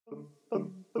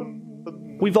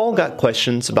We've all got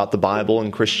questions about the Bible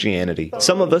and Christianity.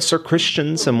 Some of us are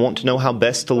Christians and want to know how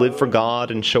best to live for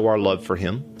God and show our love for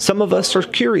Him. Some of us are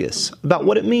curious about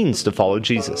what it means to follow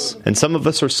Jesus. And some of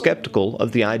us are skeptical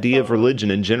of the idea of religion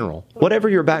in general. Whatever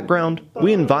your background,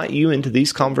 we invite you into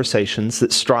these conversations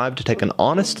that strive to take an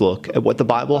honest look at what the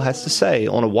Bible has to say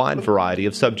on a wide variety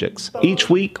of subjects.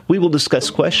 Each week, we will discuss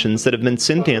questions that have been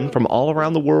sent in from all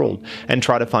around the world and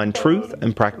try to find truth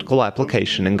and practical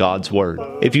application in God's Word.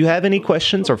 If you have any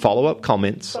questions or follow-up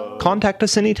comments, contact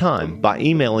us anytime by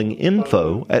emailing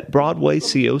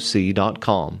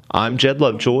info@broadwaycoc.com. I'm Jed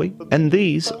Lovejoy, and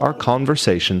these are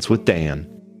Conversations with Dan.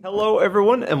 Hello,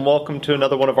 everyone, and welcome to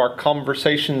another one of our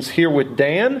Conversations here with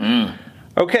Dan.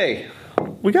 Okay,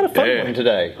 we got a fun one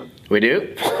today. We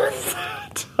do?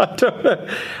 I don't know.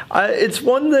 It's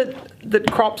one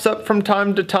that crops up from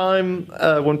time to time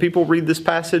when people read this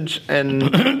passage, and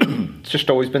it's just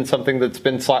always been something that's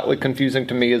been slightly confusing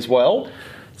to me as well.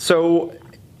 So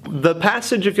the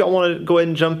passage, if y'all want to go ahead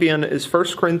and jump in, is 1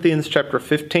 Corinthians chapter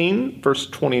 15, verse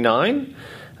 29.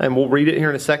 And we'll read it here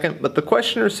in a second. But the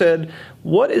questioner said,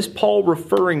 what is Paul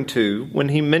referring to when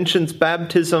he mentions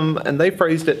baptism, and they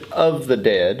phrased it, of the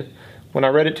dead? When I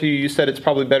read it to you, you said it's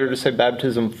probably better to say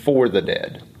baptism for the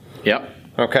dead. Yep.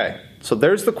 Okay, so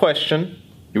there's the question.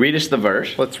 You read us the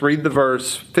verse. Let's read the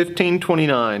verse,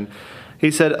 15:29. He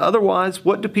said, otherwise,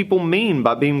 what do people mean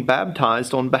by being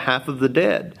baptized on behalf of the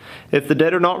dead? If the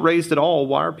dead are not raised at all,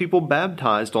 why are people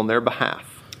baptized on their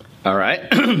behalf? All right.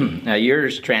 Now,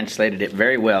 yours translated it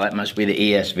very well. That must be the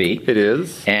ESV. It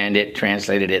is. And it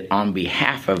translated it on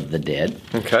behalf of the dead.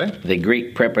 Okay. The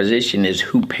Greek preposition is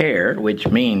huper, which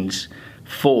means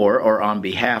for or on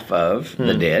behalf of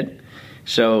the dead.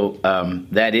 So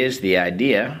that is the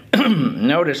idea.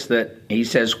 Notice that he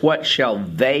says, what shall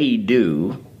they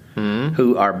do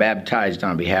who are baptized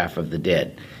on behalf of the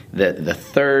dead? The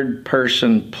third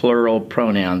person plural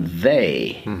pronoun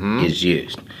they is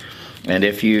used. And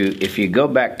if you go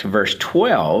back to verse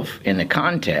 12 in the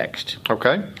context,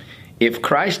 okay, if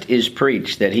Christ is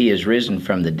preached that he is risen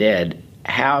from the dead,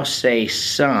 how say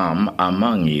some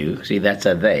among you, see that's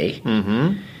a they,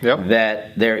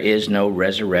 that there is no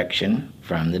resurrection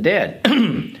from the dead?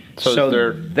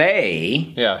 So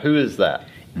they... Yeah, who is that?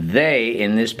 They,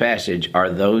 in this passage, are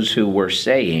those who were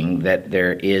saying that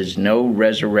there is no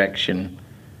resurrection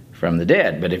from the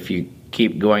dead. But if you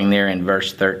keep going there in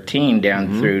verse 13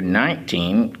 down through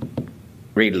 19,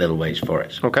 read a little ways for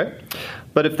us. Okay.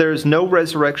 But if there is no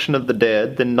resurrection of the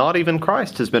dead, then not even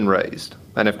Christ has been raised.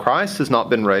 And if Christ has not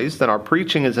been raised, then our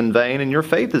preaching is in vain and your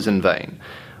faith is in vain.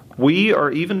 We are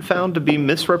even found to be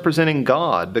misrepresenting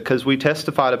God because we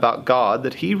testified about God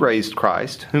that He raised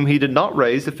Christ, whom He did not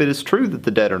raise, if it is true that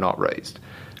the dead are not raised.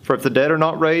 For if the dead are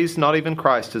not raised, not even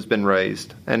Christ has been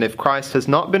raised. And if Christ has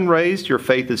not been raised, your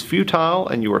faith is futile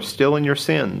and you are still in your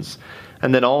sins.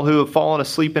 And then all who have fallen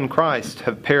asleep in Christ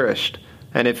have perished.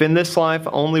 And if in this life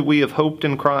only we have hoped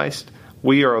in Christ,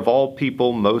 we are of all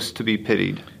people most to be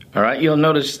pitied. All right, you'll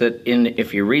notice that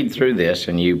if you read through this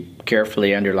and you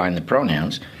carefully underline the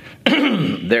pronouns,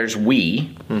 there's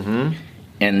we,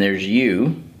 and there's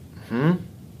you,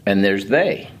 and there's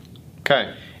they.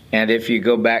 Okay. And if you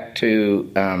go back to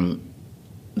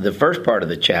the first part of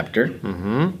the chapter,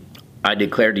 I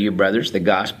declare to you, brothers, the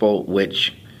gospel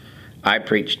which I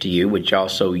preached to you, which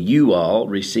also you all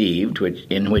received,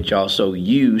 in which also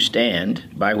you stand,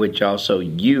 by which also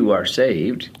you are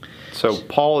saved. So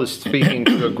Paul is speaking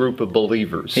to a group of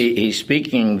believers. He's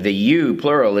speaking, the you,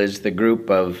 plural, is the group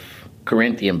of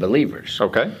Corinthian believers.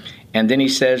 Okay. And then he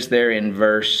says there in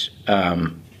verse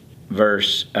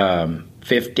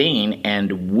 15,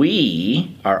 and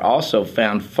we are also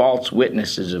found false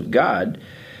witnesses of God,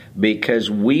 because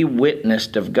we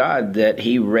witnessed of God that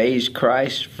He raised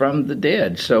Christ from the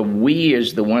dead. So we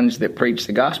is the ones that preach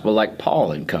the gospel, like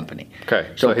Paul and company. Okay.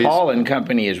 So Paul and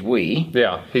company is we.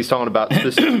 Yeah, he's talking about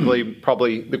specifically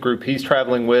probably the group he's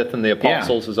traveling with and the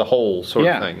apostles as a whole sort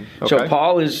of thing. Okay. So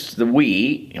Paul is the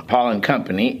we, Paul and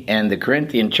company, and the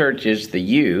Corinthian church is the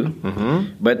you.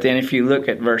 But then if you look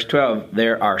at verse 12,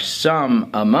 there are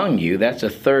some among you, that's a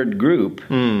third group.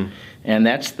 And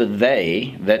that's the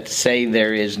they that say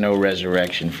there is no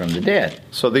resurrection from the dead.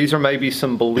 So these are maybe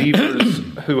some believers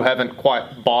who haven't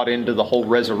quite bought into the whole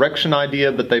resurrection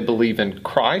idea, but they believe in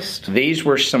Christ. These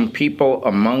were some people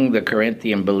among the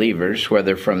Corinthian believers,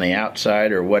 whether from the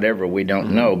outside or whatever, we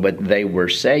don't know, but they were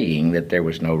saying that there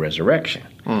was no resurrection.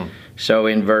 So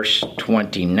in verse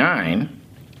 29,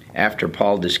 after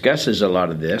Paul discusses a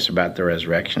lot of this about the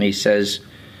resurrection, he says,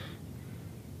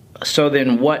 so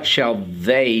then what shall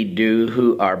they do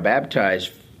who are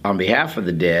baptized on behalf of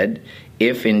the dead,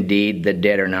 if indeed the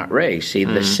dead are not raised. See,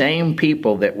 the same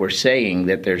people that were saying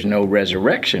that there's no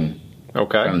resurrection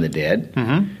from the dead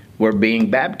were being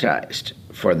baptized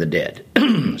for the dead.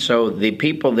 So the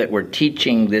people that were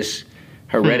teaching this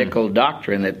heretical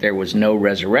doctrine that there was no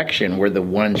resurrection were the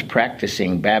ones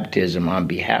practicing baptism on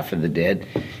behalf of the dead.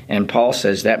 And Paul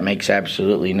says that makes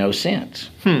absolutely no sense.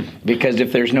 Because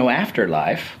if there's no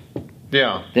afterlife,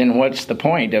 then what's the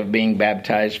point of being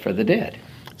baptized for the dead?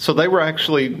 So they were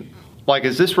actually, like,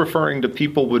 is this referring to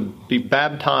people would be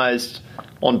baptized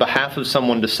on behalf of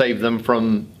someone to save them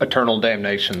from eternal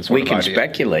damnation? We can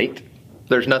speculate.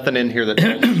 There's nothing in here that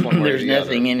tells us one way There's or the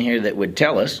nothing other. in here that would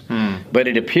tell us, but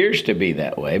it appears to be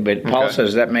that way. But Paul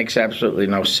says that makes absolutely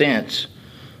no sense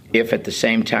if at the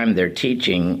same time they're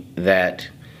teaching that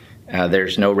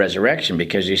there's no resurrection,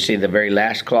 because you see the very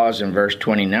last clause in verse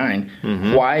 29,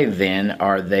 why then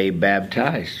are they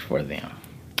baptized for them?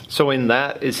 So in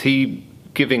that, is he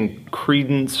giving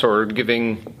credence or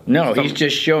giving... No, he's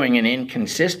just showing an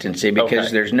inconsistency,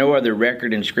 because there's no other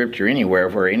record in Scripture anywhere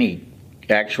where any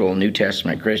actual New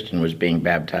Testament Christian was being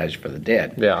baptized for the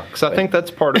dead. Yeah, because I think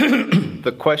that's part of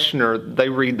the questioner. They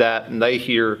read that and they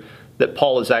hear that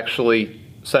Paul is actually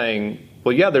saying,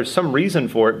 well, yeah, there's some reason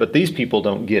for it, but these people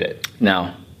don't get it.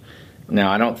 No,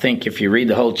 I don't think if you read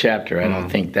the whole chapter, I don't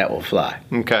think that will fly.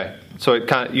 Okay. So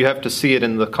you have to see it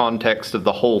in the context of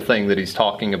the whole thing that he's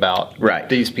talking about. Right.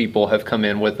 These people have come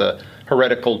in with a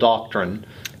heretical doctrine.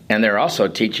 And they're also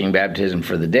teaching baptism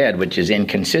for the dead, which is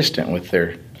inconsistent with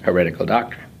their heretical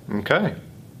doctrine. Okay.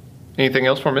 Anything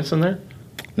else we're missing there?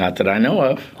 Not that I know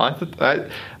of.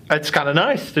 It's kind of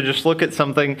nice to just look at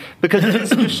something, because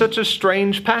it's just such a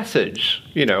strange passage,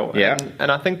 Yeah.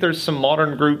 And I think there's some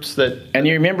modern groups that... And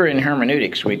you remember in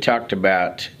hermeneutics, we talked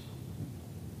about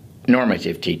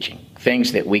normative teaching,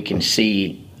 things that we can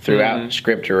see throughout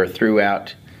Scripture or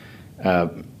throughout,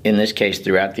 in this case,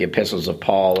 throughout the epistles of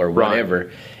Paul or whatever.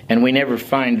 Right. And we never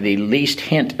find the least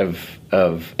hint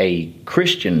of a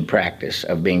Christian practice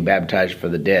of being baptized for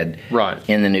the dead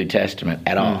in the New Testament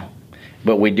at all.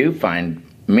 But we do find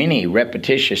many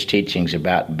repetitious teachings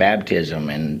about baptism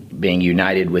and being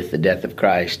united with the death of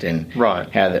Christ, and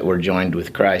how that we're joined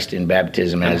with Christ in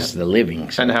baptism as the living.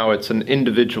 So. And how it's an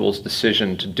individual's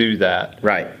decision to do that.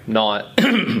 Right. Not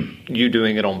you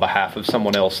doing it on behalf of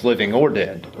someone else, living or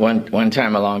dead. One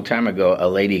time, a long time ago, a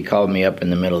lady called me up in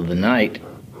the middle of the night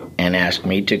and asked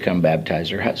me to come baptize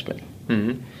her husband.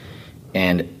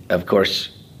 And, of course,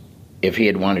 if he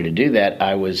had wanted to do that,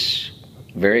 I was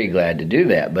very glad to do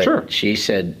that. But she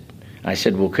said, I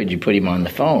said, well, could you put him on the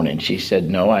phone? And she said,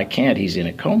 no, I can't. He's in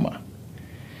a coma.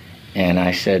 And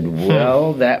I said,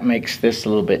 well, that makes this a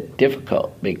little bit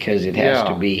difficult, because it has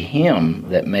to be him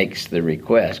that makes the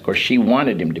request. Of course, she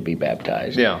wanted him to be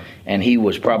baptized. And he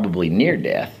was probably near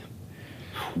death,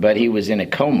 but he was in a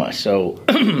coma. So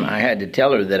I had to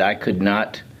tell her that I could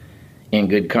not, in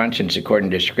good conscience,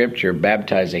 according to Scripture,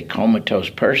 baptize a comatose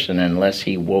person unless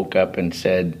he woke up and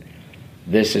said,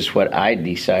 this is what I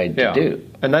decide to do.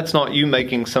 And that's not you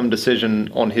making some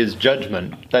decision on his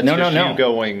judgment. That's you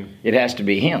going... It has to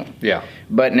be him. Yeah.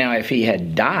 But now if he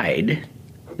had died,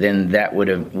 then that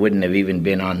wouldn't have even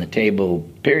been on the table,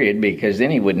 period, because then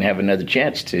he wouldn't have another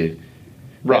chance to...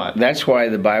 Right. That's why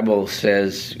the Bible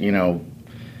says,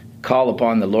 call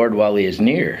upon the Lord while he is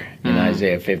near in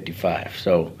Isaiah 55.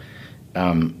 So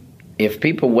if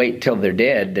people wait till they're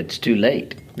dead, that's too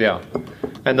late. Yeah.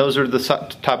 And those are the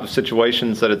type of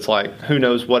situations that it's like, who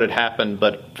knows what had happened,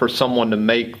 but for someone to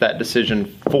make that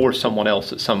decision for someone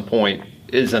else at some point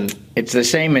isn't... It's the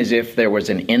same as if there was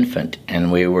an infant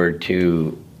and we were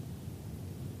to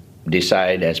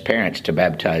decide as parents to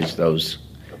baptize those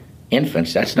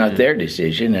infants. That's not their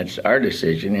decision, that's our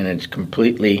decision, and it's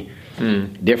completely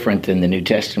different than the New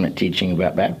Testament teaching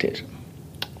about baptism.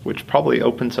 Which probably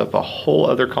opens up a whole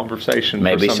other conversation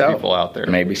for some people out there.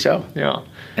 Maybe so. Yeah.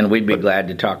 And we'd be glad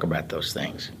to talk about those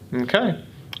things. Okay.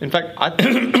 In fact, I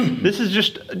think this is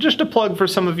just a plug for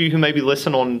some of you who maybe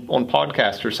listen on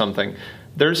podcast or something.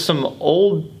 There's some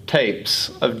old tapes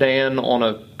of Dan on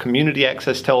a community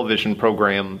access television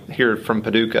program here from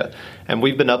Paducah, and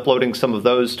we've been uploading some of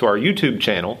those to our YouTube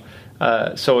channel.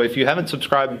 So if you haven't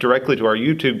subscribed directly to our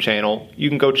YouTube channel, you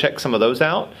can go check some of those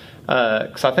out.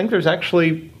 Because I think there's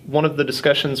actually one of the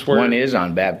discussions where... One is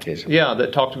on baptism. Yeah,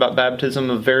 that talked about baptism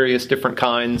of various different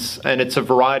kinds, and it's a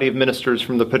variety of ministers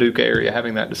from the Paducah area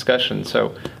having that discussion.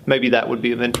 So maybe that would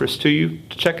be of interest to you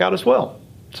to check out as well.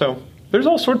 So there's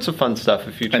all sorts of fun stuff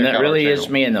if you check out our channel. And that really is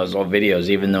me in those old videos,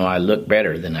 even though I look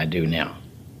better than I do now.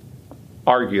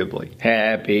 Arguably.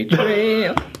 Happy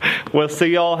trail. We'll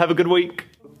see y'all. Have a good week.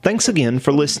 Thanks again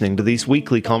for listening to these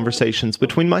weekly conversations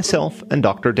between myself and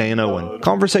Dr. Dan Owen.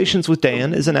 Conversations with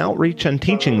Dan is an outreach and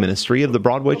teaching ministry of the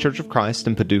Broadway Church of Christ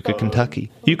in Paducah, Kentucky.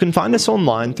 You can find us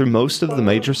online through most of the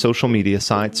major social media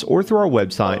sites or through our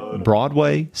website,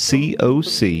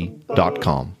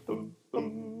 BroadwayCoc.com.